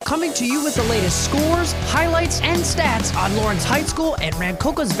coming to you with the latest scores, highlights, and stats on Lawrence High School and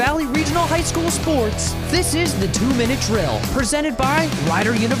Rancocas Valley Regional High School sports. This is the 2-Minute Drill, presented by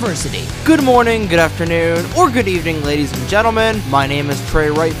Rider University. Good morning, good afternoon, or good evening, ladies and gentlemen. My name is Trey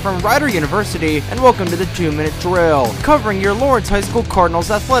Wright from Rider University, and welcome to the 2-Minute Drill, covering your Lawrence High School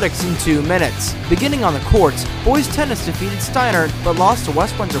Cardinals athletics in 2 minutes. Beginning on the courts, boys tennis defeated Steinert, but lost to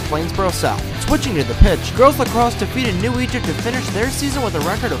West Windsor Plainsboro South. Switching to the pitch, girls lacrosse defeated New Egypt to finish their season with a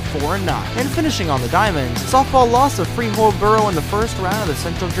record of 4-9. And finishing on the diamonds, softball lost to Freehold Borough in the first round of the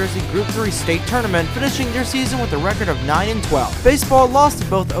Central Jersey Group 3 state tournament, finishing their season with a record of 9-12. Baseball lost to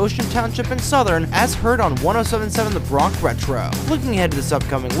both Ocean Township and Southern, as heard on 107.7 The Bronx Retro. Looking ahead to this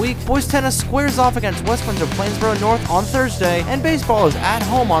upcoming week, boys tennis squares off against West Windsor Plainsboro North on Thursday, and baseball is at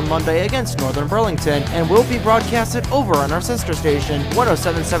home on Monday against Northern Burlington, and will be broadcasted over on our sister station,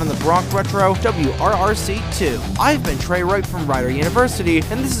 107.7 The Bronx Retro, WRRC2. I've been Trey Wright from Rider University,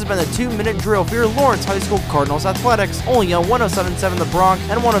 and this has been the 2-Minute Drill for your Lawrence High School Cardinals athletics, only on 107.7 The Bronx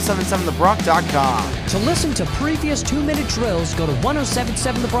and 107.7thebronx.com. To listen to previous 2-Minute Drills, go to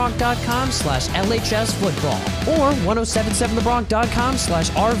 1077thebronx.com/LHS football or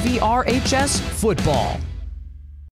 1077thebronx.com/RVRHS football.